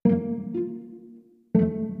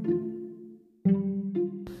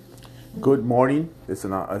Good morning. It's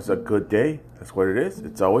a good day. That's what it is.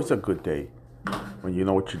 It's always a good day when you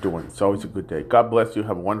know what you're doing. It's always a good day. God bless you.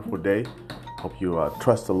 Have a wonderful day. Hope you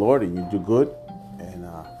trust the Lord and you do good. And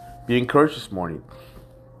be encouraged this morning.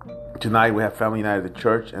 Tonight we have family night at the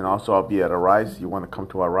church, and also I'll be at Arise. You want to come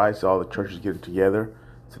to Arise? All the churches getting together.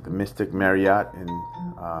 It's at the Mystic Marriott in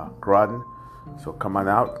Groton. So come on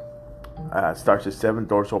out. Starts at 7.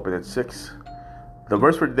 Doors open at 6. The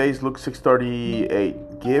verse for today is Luke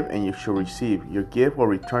 6:38. Give and you shall receive. Your gift will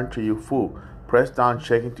return to you full, pressed down,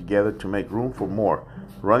 shaken together to make room for more,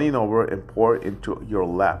 running over and poured into your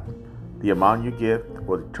lap. The amount you give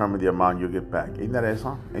will determine the amount you get back. Ain't that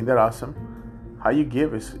awesome? Ain't that awesome? How you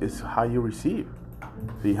give is how you receive.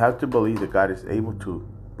 So you have to believe that God is able to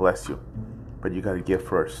bless you, but you got to give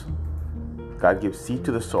first. God gives seed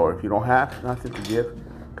to the sower. If you don't have nothing to give,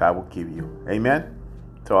 God will give you. Amen.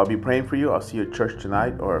 So I'll be praying for you. I'll see you at church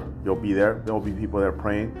tonight, or you'll be there. There'll be people there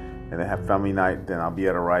praying, and they have family night. Then I'll be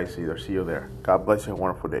at Arise. Either see you there. God bless you. Have a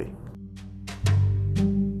wonderful day.